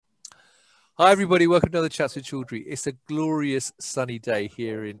Hi, everybody. Welcome to another Chats with Chaudhry. It's a glorious sunny day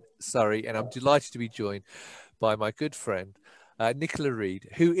here in Surrey, and I'm delighted to be joined by my good friend, Nicola Reid,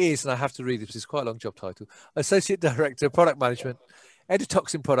 who is, and I have to read this, it's quite a long job title, Associate Director of Product Management,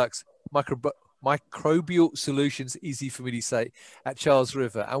 Endotoxin Products, Microbial Solutions, easy for me to say, at Charles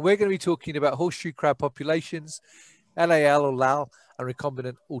River. And we're going to be talking about horseshoe crab populations, LAL or LAL, and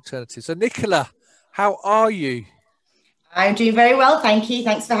recombinant alternatives. So, Nicola, how are you? I'm doing very well, thank you.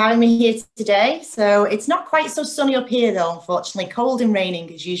 Thanks for having me here today. So it's not quite so sunny up here, though, unfortunately. Cold and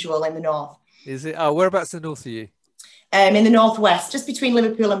raining as usual in the north. Is it? Oh, whereabouts in the north are you? In the northwest, just between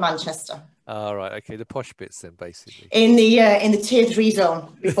Liverpool and Manchester. All right, okay, the posh bits then, basically. In the tier 3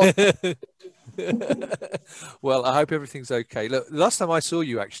 zone. Before. Well, I hope everything's okay. Look, the last time I saw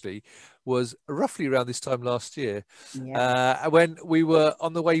you actually was roughly around this time last year, when we were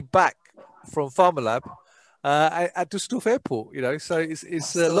on the way back from Pharmalab at Dusseldorf Airport. So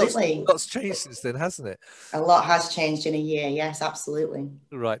it's lots changed since then, hasn't it? A lot has changed in a year. Yes, absolutely.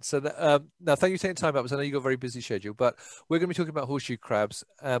 Right. So now, thank you for taking time out, because I know you've got a very busy schedule. But we're going to be talking about horseshoe crabs.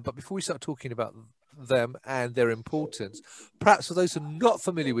 But before we start talking about them and their importance, perhaps for those who are not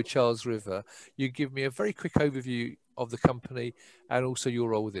familiar with Charles River, you give me a very quick overview of the company and also your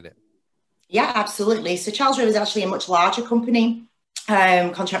role within it. Yeah, absolutely. So Charles River is actually a much larger company,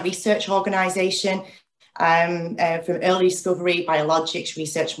 contract research organisation, from early discovery, biologics,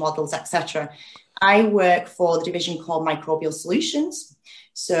 research models, etc. I work for the division called Microbial Solutions.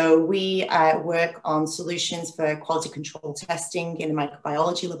 So we work on solutions for quality control testing in the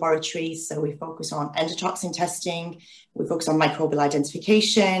microbiology laboratories. So we focus on endotoxin testing, we focus on microbial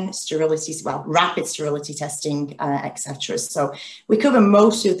identification, sterility, rapid sterility testing, etc. So we cover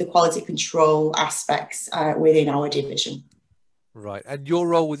most of the quality control aspects within our division. Right. And your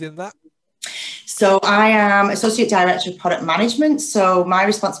role within that? So I am Associate Director of Product Management. So my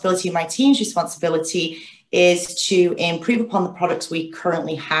responsibility and my team's responsibility is to improve upon the products we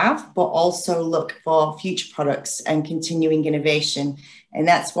currently have, but also look for future products and continuing innovation. And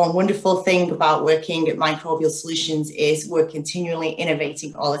that's one wonderful thing about working at Microbial Solutions is we're continually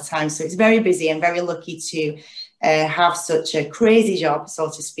innovating all the time. So it's very busy. I'm very lucky to have such a crazy job, so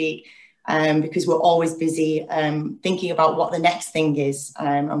to speak. Because we're always busy thinking about what the next thing is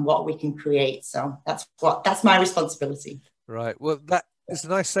and what we can create. So that's my responsibility. Right. Well, that is a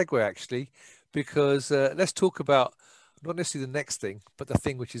nice segue, actually, because let's talk about not necessarily the next thing, but the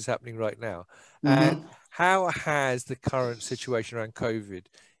thing which is happening right now. And how has the current situation around COVID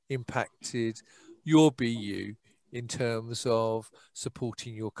impacted your BU in terms of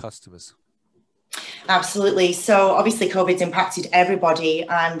supporting your customers? Absolutely. So obviously COVID's impacted everybody,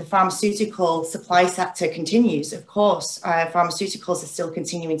 and the pharmaceutical supply sector continues. Of course, pharmaceuticals are still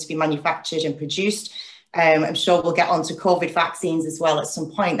continuing to be manufactured and produced. I'm sure we'll get onto COVID vaccines as well at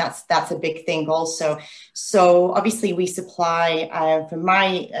some point. That's a big thing also. So obviously we supply for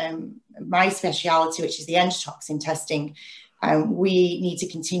my speciality, which is the endotoxin testing. We need to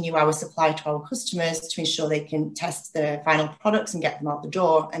continue our supply to our customers to ensure they can test the final products and get them out the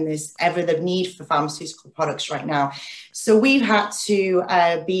door. And there's ever the need for pharmaceutical products right now. So we've had to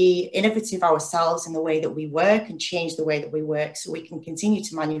be innovative ourselves in the way that we work and change the way that we work so we can continue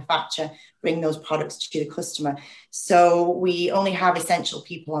to manufacture, bring those products to the customer. So we only have essential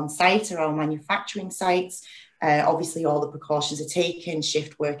people on site at our manufacturing sites. Obviously, all the precautions are taken,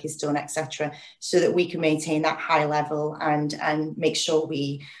 shift work is done, etc., so that we can maintain that high level and make sure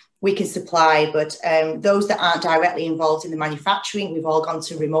we can supply. But those that aren't directly involved in the manufacturing, we've all gone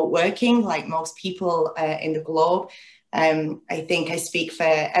to remote working, like most people in the globe. I think I speak for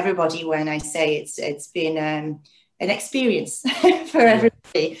everybody when I say it's been an experience for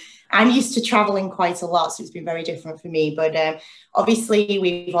everybody. I'm used to traveling quite a lot, so it's been very different for me. But obviously,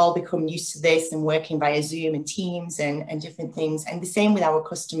 we've all become used to this and working via Zoom and Teams and different things. And the same with our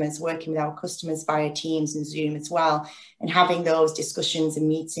customers, working with our customers via Teams and Zoom as well, and having those discussions and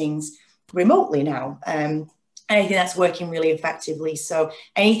meetings remotely now. And I think that's working really effectively. So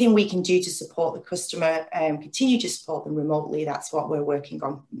anything we can do to support the customer, continue to support them remotely, that's what we're working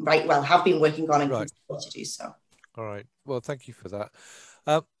on, have been working on and continue to do so. All right. Well, thank you for that.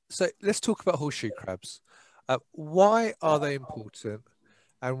 So let's talk about horseshoe crabs. Why are they important,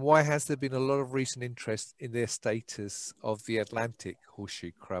 and why has there been a lot of recent interest in their status of the Atlantic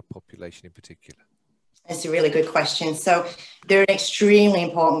horseshoe crab population in particular? That's a really good question. So they're an extremely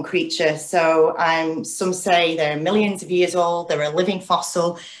important creature. So some say they're millions of years old, they're a living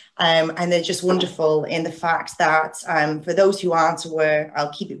fossil, and they're just wonderful in the fact that for those who aren't aware,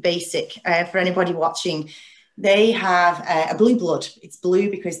 I'll keep it basic for anybody watching. They have a blue blood. It's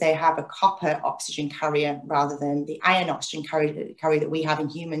blue because they have a copper oxygen carrier rather than the iron oxygen carrier that we have in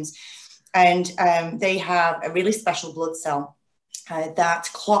humans. And they have a really special blood cell that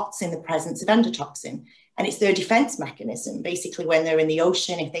clots in the presence of endotoxin. And it's their defense mechanism. Basically, when they're in the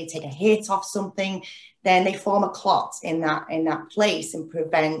ocean, if they take a hit off something, then they form a clot in that place and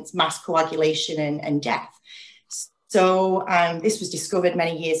prevent mass coagulation and death. So this was discovered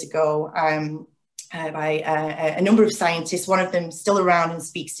many years ago by a number of scientists. One of them still around and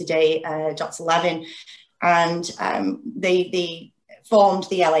speaks today, Dr. Levin. And they formed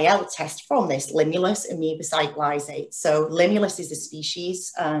the LAL test from this, Limulus amoebicide lysate. So Limulus is a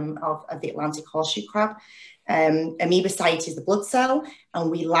species of the Atlantic horseshoe crab. Amoebocyte is the blood cell,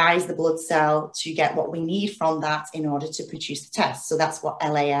 and we lyse the blood cell to get what we need from that in order to produce the test. So that's what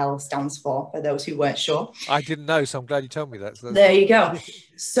LAL stands for those who weren't sure. I didn't know, so I'm glad you told me that. So there you go.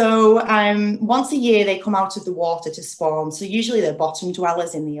 So once a year, they come out of the water to spawn. So usually they're bottom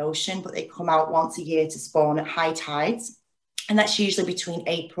dwellers in the ocean, but they come out once a year to spawn at high tides. And that's usually between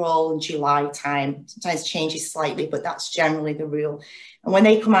April and July time. Sometimes changes slightly, but that's generally the rule. And when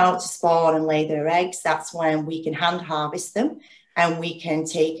they come out to spawn and lay their eggs, that's when we can hand harvest them and we can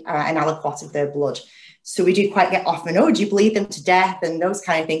take an aliquot of their blood. So we do quite get often, oh, do you bleed them to death and those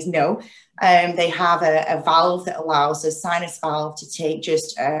kind of things? No. They have a valve that allows a sinus valve to take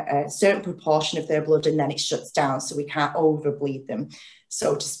just a certain proportion of their blood and then it shuts down so we can't overbleed them,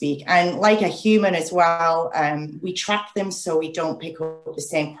 so to speak. And like a human as well, we track them so we don't pick up the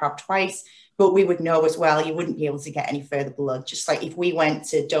same crab twice, but we would know as well, you wouldn't be able to get any further blood. Just like if we went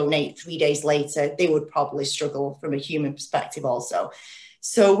to donate 3 days later, they would probably struggle from a human perspective also.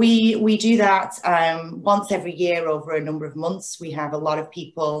 So we do that once every year over a number of months. We have a lot of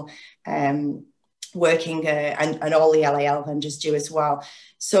people working and all the LAL vendors do as well.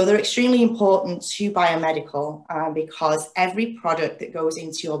 So they're extremely important to biomedical because every product that goes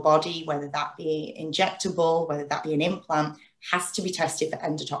into your body, whether that be injectable, whether that be an implant, has to be tested for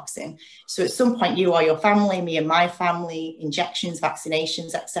endotoxin. So at some point, you or your family, me and my family, injections,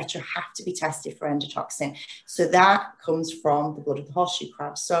 vaccinations, etc., have to be tested for endotoxin. So that comes from the blood of the horseshoe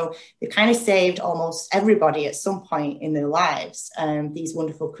crab. So they kind of saved almost everybody at some point in their lives, these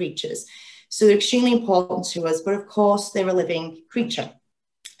wonderful creatures. So they're extremely important to us, but of course, they're a living creature.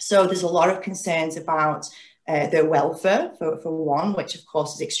 So there's a lot of concerns about their welfare, for one, which of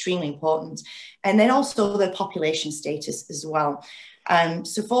course is extremely important, and then also their population status as well.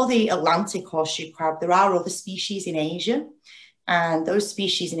 So for the Atlantic horseshoe crab, there are other species in Asia, and those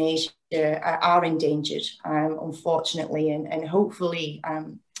species in Asia are endangered, unfortunately, and hopefully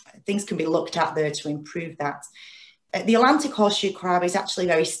things can be looked at there to improve that. The Atlantic horseshoe crab is actually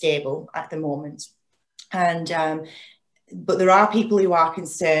very stable at the moment, and but there are people who are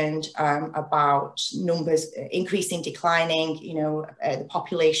concerned about numbers increasing, declining, the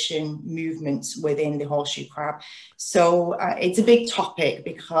population movements within the horseshoe crab. So it's a big topic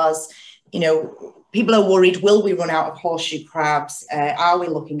because, people are worried, will we run out of horseshoe crabs? Are we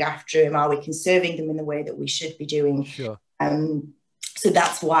looking after them? Are we conserving them in the way that we should be doing? Sure. So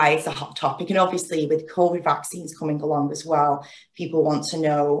that's why it's a hot topic. And obviously with COVID vaccines coming along as well, people want to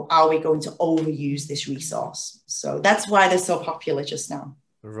know, are we going to overuse this resource? So that's why they're so popular just now.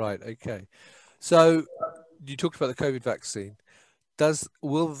 Right. Okay. So you talked about the COVID vaccine.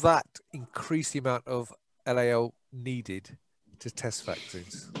 Will that increase the amount of LAL needed to test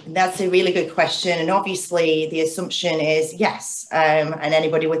vaccines? That's a really good question. And obviously the assumption is yes. And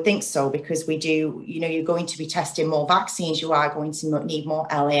anybody would think so, because we do, you're going to be testing more vaccines, you are going to need more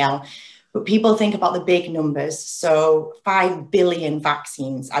LAL. But people think about the big numbers. So 5 billion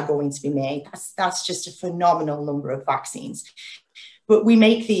vaccines are going to be made. That's just a phenomenal number of vaccines. But we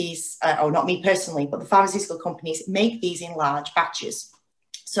make these, or not me personally, but the pharmaceutical companies make these in large batches.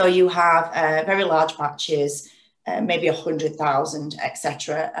 So you have very large batches, maybe 100,000,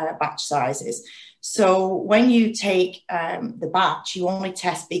 etc., batch sizes. So when you take the batch, you only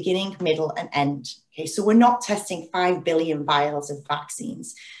test beginning, middle, and end. Okay, so we're not testing 5 billion vials of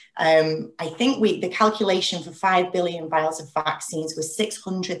vaccines. I think the calculation for 5 billion vials of vaccines was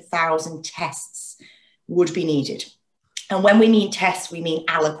 600,000 tests would be needed. And when we mean tests, we mean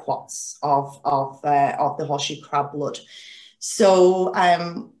aliquots of the horseshoe crab blood. So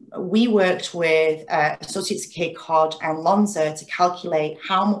we worked with Associates Cape Cod and Lonza to calculate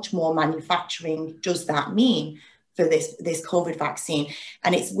how much more manufacturing does that mean for this COVID vaccine.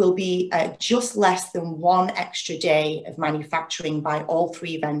 And it will be just less than 1 extra day of manufacturing by all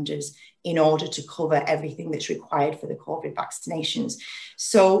 3 vendors in order to cover everything that's required for the COVID vaccinations.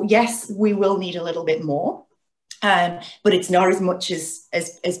 So yes, we will need a little bit more. But it's not as much as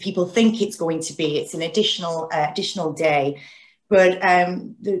people think it's going to be. It's an additional day. But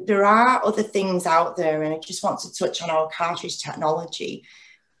there are other things out there, and I just want to touch on our cartridge technology.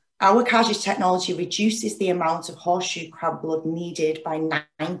 Our cartridge technology reduces the amount of horseshoe crab blood needed by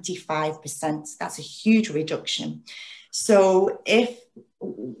 95%. That's a huge reduction. So if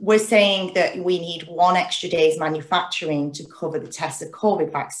we're saying that we need 1 extra day's manufacturing to cover the test of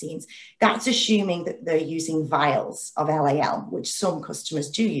COVID vaccines, that's assuming that they're using vials of LAL, which some customers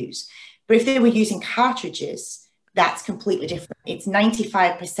do use. But if they were using cartridges, that's completely different. It's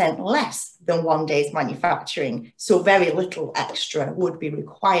 95% less than 1 day's manufacturing. So very little extra would be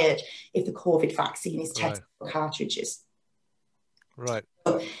required if the COVID vaccine is tested for cartridges. Right.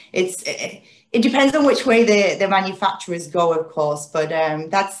 So it depends on which way the manufacturers go, of course, but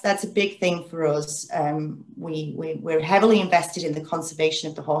that's a big thing for us. We're heavily invested in the conservation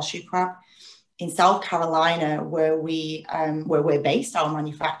of the horseshoe crab. In South Carolina, where we're based, our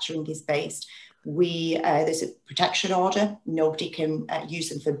manufacturing is based, there's a protection order. Nobody can use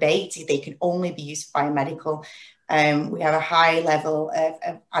them for bait. They can only be used for biomedical. We have a high level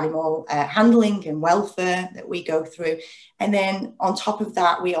of animal handling and welfare that we go through. And then on top of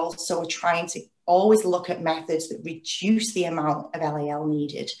that, we also are trying to always look at methods that reduce the amount of LAL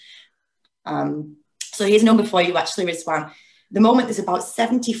needed. So here's a number for you, actually, Rizwan. The moment there's about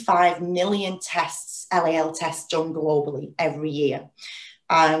 75 million tests, LAL tests done globally every year.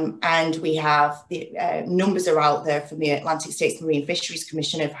 And we have the numbers are out there from the Atlantic States Marine Fisheries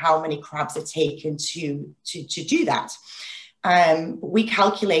Commission of how many crabs are taken to do that. We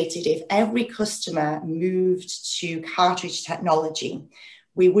calculated if every customer moved to cartridge technology,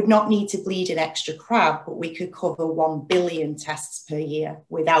 we would not need to bleed an extra crab, but we could cover 1 billion tests per year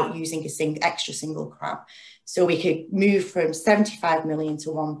without using a extra single crab. So we could move from 75 million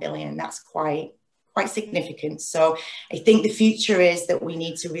to 1 billion. That's quite significant. So I think the future is that we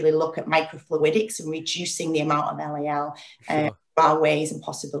need to really look at microfluidics and reducing the amount of LAL. There are ways and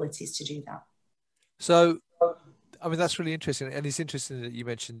possibilities to do that. So, I mean, that's really interesting. And it's interesting that you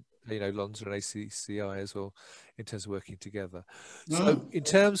mentioned, Lonza and ACCI as well, in terms of working together. So in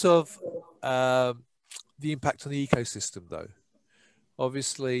terms of the impact on the ecosystem, though,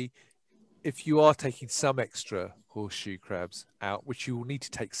 obviously, if you are taking some extra horseshoe crabs out, which you will need to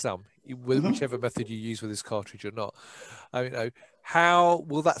take some, whichever method you use with this cartridge or not, how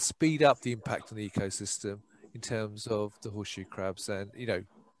will that speed up the impact on the ecosystem in terms of the horseshoe crabs and,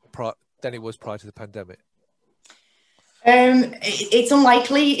 than it was prior to the pandemic? It's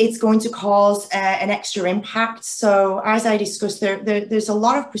unlikely it's going to cause an extra impact. So as I discussed, there's a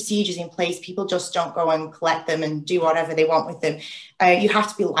lot of procedures in place. People just don't go and collect them and do whatever they want with them. You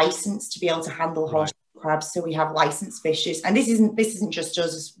have to be licensed to be able to handle horseshoe crabs. So we have licensed fishers, and this isn't just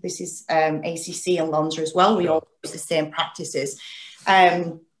us. This is ACC and Lonza as well. We all use the same practices.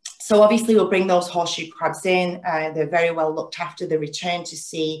 So obviously we'll bring those horseshoe crabs in. They're very well looked after. They return to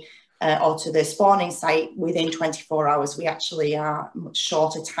sea or to the spawning site within 24 hours. We actually are a much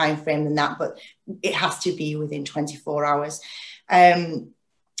shorter time frame than that, but it has to be within 24 hours.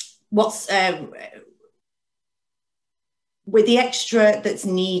 With the extra that's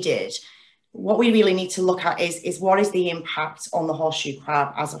needed, what we really need to look at is what is the impact on the horseshoe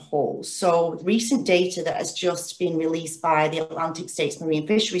crab as a whole. So recent data that has just been released by the Atlantic States Marine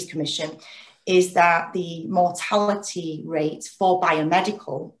Fisheries Commission is that the mortality rate for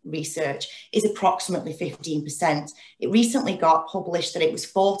biomedical research is approximately 15%. It recently got published that it was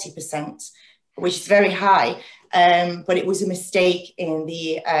 40%, which is very high. But it was a mistake in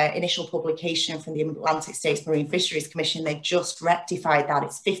the initial publication from the Atlantic States Marine Fisheries Commission. They just rectified that.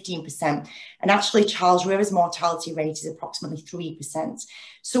 It's 15%. And actually, Charles River's mortality rate is approximately 3%.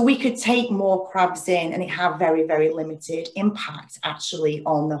 So we could take more crabs in and it have very, very limited impact actually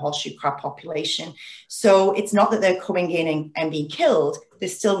on the horseshoe crab population. So it's not that they're coming in and being killed. They're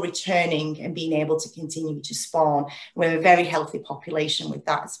still returning and being able to continue to spawn. We have a very healthy population with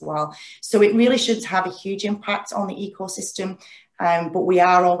that as well. So it really should have a huge impact on the ecosystem. But we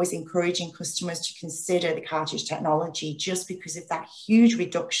are always encouraging customers to consider the cartridge technology just because of that huge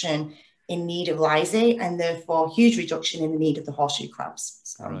reduction in need of lysate and therefore huge reduction in the need of the horseshoe crabs.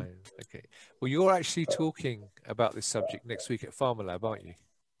 So. Right, okay. Well, you're actually talking about this subject next week at Pharma Lab, aren't you?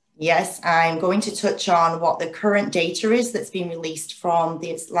 Yes, I'm going to touch on what the current data is that's been released from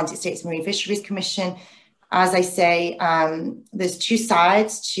the Atlantic States Marine Fisheries Commission. As I say, there's two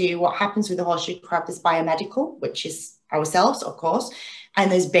sides to what happens with the horseshoe crab. There's biomedical, which is ourselves, of course,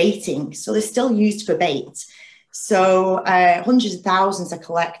 and there's baiting. So they're still used for bait. So hundreds of thousands are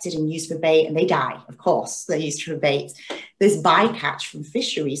collected and used for bait, and they die, of course, they're used for bait. There's bycatch from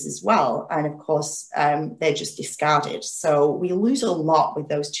fisheries as well, and of course, they're just discarded. So we lose a lot with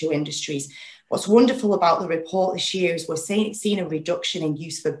those two industries. What's wonderful about the report this year is we're seeing a reduction in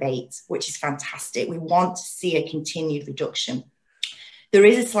use for bait, which is fantastic. We want to see a continued reduction. There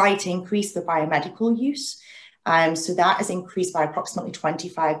is a slight increase for biomedical use. So that has increased by approximately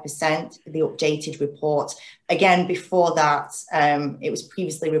 25%, the updated report. Again, before that, it was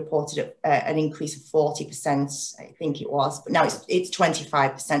previously reported at an increase of 40%, I think it was, but now it's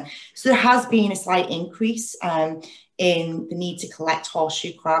 25%. So there has been a slight increase in the need to collect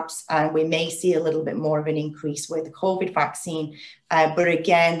horseshoe crabs. We may see a little bit more of an increase with the COVID vaccine. But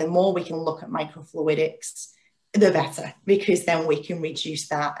again, the more we can look at microfluidics, the better, because then we can reduce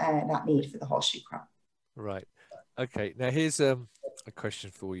that need for the horseshoe crab. Right. Okay. Now here's a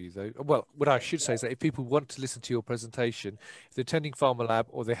question for you, though. Well, what I should say is that if people want to listen to your presentation, if they're attending Pharmalab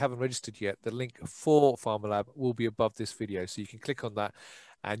or they haven't registered yet, the link for Pharmalab will be above this video. So you can click on that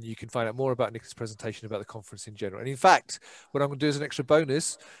and you can find out more about Nicola's presentation about the conference in general. And in fact, what I'm going to do as an extra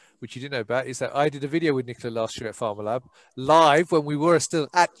bonus, which you didn't know about, is that I did a video with Nicola last year at Pharmalab live when we were still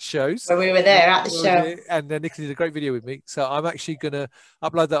at shows. When we were there at the show. And Nicola did a great video with me. So I'm actually going to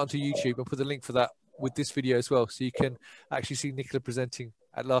upload that onto YouTube and put the link for that with this video as well, so you can actually see Nicola presenting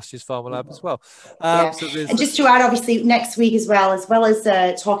at last year's Pharmalab as well. So and just to add, obviously next week as well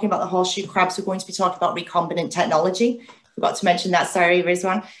as talking about the horseshoe crabs, we're going to be talking about recombinant technology. Forgot to mention that, sorry,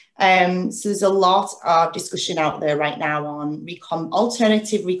 Rizwan. So there's a lot of discussion out there right now on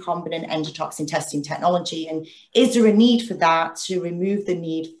alternative recombinant endotoxin testing technology, and is there a need for that to remove the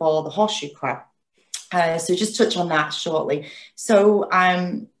need for the horseshoe crab? So just touch on that shortly. So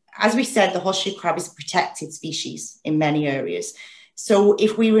as we said, the horseshoe crab is a protected species in many areas. So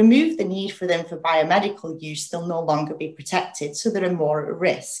if we remove the need for them for biomedical use, they'll no longer be protected, so they're more at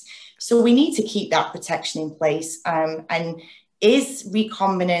risk. So we need to keep that protection in place. And is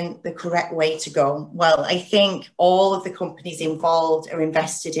recombinant the correct way to go? Well, I think all of the companies involved are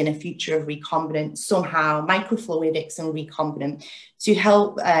invested in a future of recombinant, somehow microfluidics and recombinant, to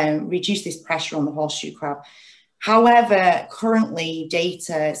help reduce this pressure on the horseshoe crab. However, currently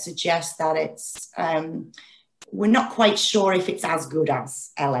data suggests that it's, we're not quite sure if it's as good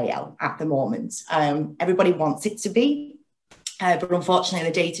as LAL at the moment. Everybody wants it to be, but unfortunately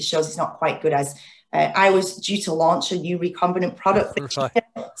the data shows it's not quite good as, I was due to launch a new recombinant product. Right.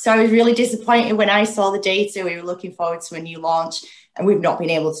 So I was really disappointed when I saw the data. We were looking forward to a new launch, and we've not been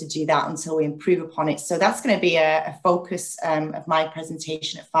able to do that until we improve upon it. So that's going to be a focus of my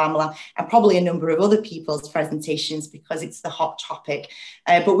presentation at Pharmalab, and probably a number of other people's presentations, because it's the hot topic.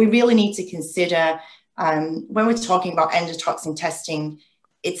 But we really need to consider, when we're talking about endotoxin testing,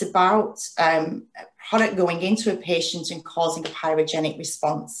 it's about a product going into a patient and causing a pyrogenic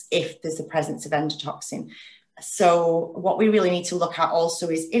response if there's a presence of endotoxin. So what we really need to look at also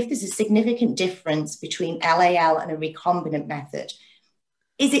is if there's a significant difference between LAL and a recombinant method,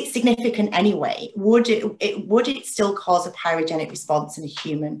 is it significant anyway? Would it still cause a pyrogenic response in a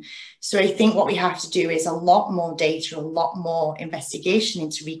human? So I think what we have to do is a lot more data, a lot more investigation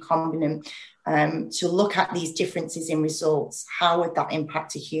into recombinant to look at these differences in results. How would that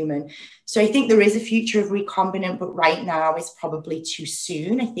impact a human? So I think there is a future of recombinant, but right now is probably too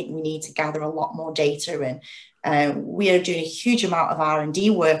soon. I think we need to gather a lot more data, and we are doing a huge amount of R&D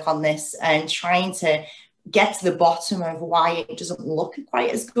work on this and trying to get to the bottom of why it doesn't look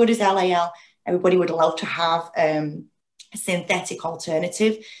quite as good as LAL. Everybody would love to have a synthetic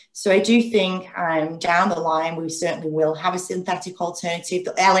alternative. So I do think down the line, we certainly will have a synthetic alternative.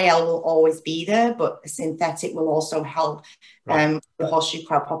 The LAL will always be there, but a synthetic will also help the horseshoe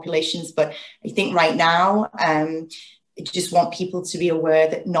crab populations. But I think right now, I just want people to be aware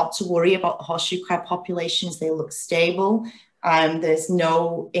that not to worry about the horseshoe crab populations. They look stable. There's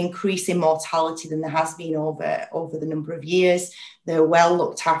no increase in mortality than there has been over the number of years. They're well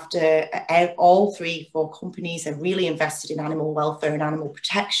looked after. All 3-4 companies are really invested in animal welfare and animal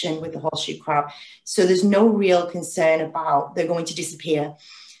protection with the horseshoe crab. So there's no real concern about they're going to disappear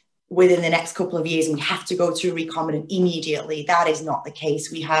within the next couple of years and we have to go to recombinant immediately. That is not the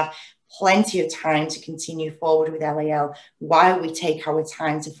case. We have plenty of time to continue forward with LAL while we take our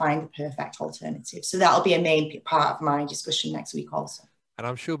time to find the perfect alternative. So that'll be a main part of my discussion next week also. And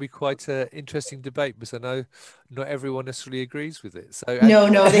I'm sure it'll be quite an interesting debate, because I know not everyone necessarily agrees with it. So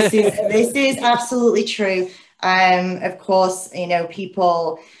no, this is absolutely true. Of course, you know,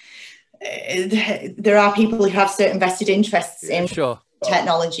 people, there are people who have certain vested interests in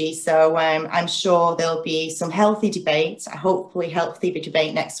technology. So I'm sure there'll be some healthy debate, hopefully healthy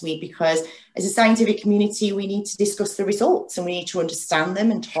debate next week, because as a scientific community, we need to discuss the results and we need to understand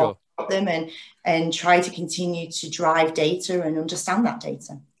them and talk about them and try to continue to drive data and understand that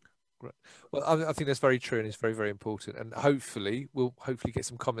data. Right. Well, I think that's very true, and it's very, very important. And hopefully, we'll get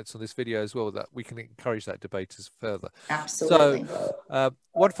some comments on this video as well, that we can encourage that debate as further. Absolutely. So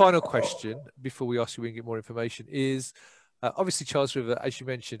one final question before we ask you, we can get more information, is Obviously, Charles River, as you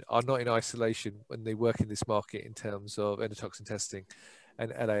mentioned, are not in isolation when they work in this market in terms of endotoxin testing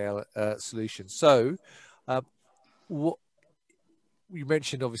and LAL solutions. So, what you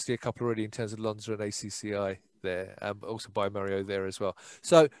mentioned, obviously, a couple already in terms of Lonza and ACCI there, also bioMérieux there as well.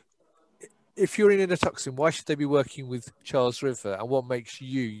 So, if you're in endotoxin, why should they be working with Charles River, and what makes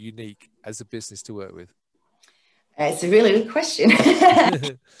you unique as a business to work with? It's a really good question.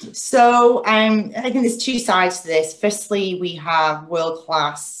 So I think there's two sides to this. Firstly, we have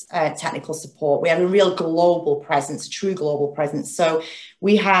world-class technical support. We have a real global presence, a true global presence. So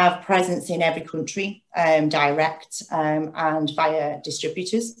we have presence in every country, direct and via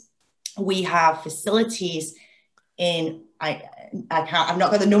distributors. We have facilities in, I've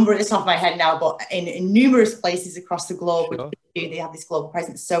not got the number at the top of my head now, but in numerous places across the globe, Sure. they have this global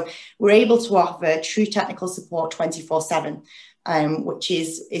presence. So we're able to offer true technical support 24/7, which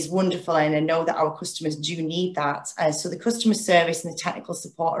is wonderful. And I know that our customers do need that. So the customer service and the technical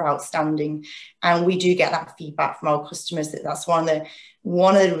support are outstanding. And we do get that feedback from our customers that that's one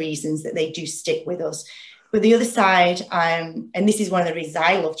of the reasons that they do stick with us. But the other side, and this is one of the reasons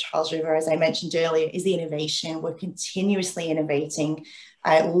I love Charles River, as I mentioned earlier, is the innovation. We're continuously innovating,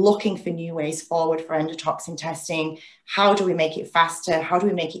 looking for new ways forward for endotoxin testing. How do we make it faster? How do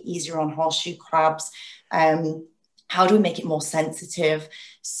we make it easier on horseshoe crabs? How do we make it more sensitive?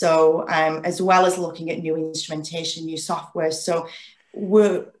 So as well as looking at new instrumentation, new software. So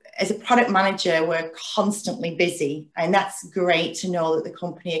as a product manager, we're constantly busy, and that's great to know that the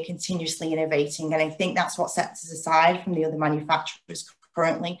company are continuously innovating. And I think that's what sets us aside from the other manufacturers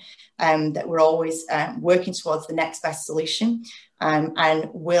currently, that we're always working towards the next best solution, and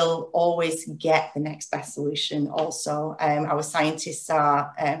we'll always get the next best solution also. Our scientists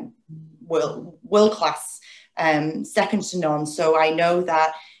are world-class, second to none. So I know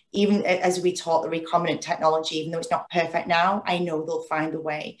that even as we taught the recombinant technology, even though it's not perfect now, I know they'll find a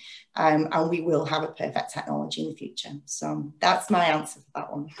way, and we will have a perfect technology in the future. So that's my answer for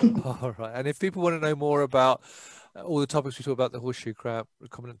that one. All right. And if people want to know more about all the topics we talk about, the horseshoe crab,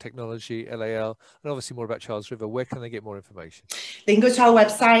 recombinant technology, LAL, and obviously more about Charles River, where can they get more information? They can go to our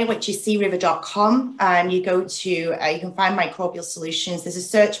website, which is criver.com. You go to, you can find microbial solutions. There's a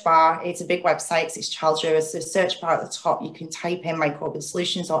search bar. It's a big website because it's Charles River. So search bar at the top, you can type in microbial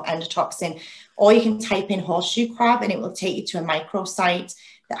solutions or endotoxin, or you can type in horseshoe crab and it will take you to a microsite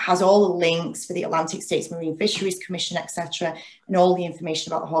that has all the links for the Atlantic States Marine Fisheries Commission, etc., and all the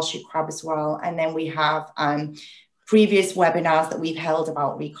information about the horseshoe crab as well. And then we have previous webinars that we've held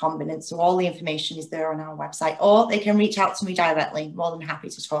about recombinant. So all the information is there on our website, or they can reach out to me directly. More than happy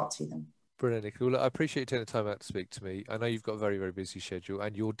to talk to them. Brilliant, Nicola. I appreciate you taking the time out to speak to me. I know you've got a very, very busy schedule,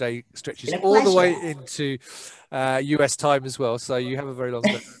 and your day stretches all the way into US time as well. So you have a very long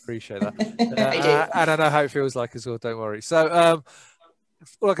day. I appreciate that. I do. And I know how it feels like as well. Don't worry. So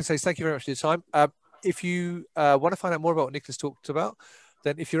all I can say is thank you very much for your time. If you want to find out more about what Nicola's talked about,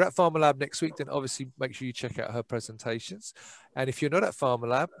 then if you're at Pharma-Lab next week, then obviously make sure you check out her presentations. And if you're not at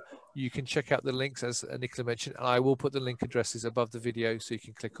Pharma-Lab, you can check out the links, as Nicola mentioned, and I will put the link addresses above the video so you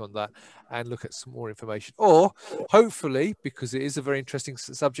can click on that and look at some more information. Or hopefully, because it is a very interesting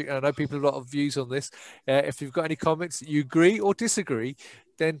subject, and I know people have a lot of views on this, if you've got any comments that you agree or disagree,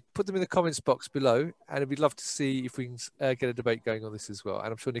 then put them in the comments box below, and we'd love to see if we can get a debate going on this as well. And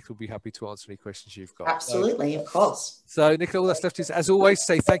I'm sure Nicola will be happy to answer any questions you've got. Absolutely, of course. So Nicola, all that's left is, as always,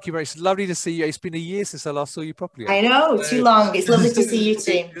 say thank you very much. It's lovely to see you. It's been a year since I last saw you properly. I know, too long. It's lovely to see you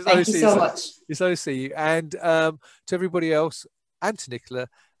too. Thank you so much. It's lovely to see you. And to everybody else, and to Nicola,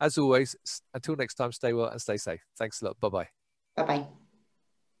 as always, until next time, stay well and stay safe. Thanks a lot. Bye-bye. Bye-bye.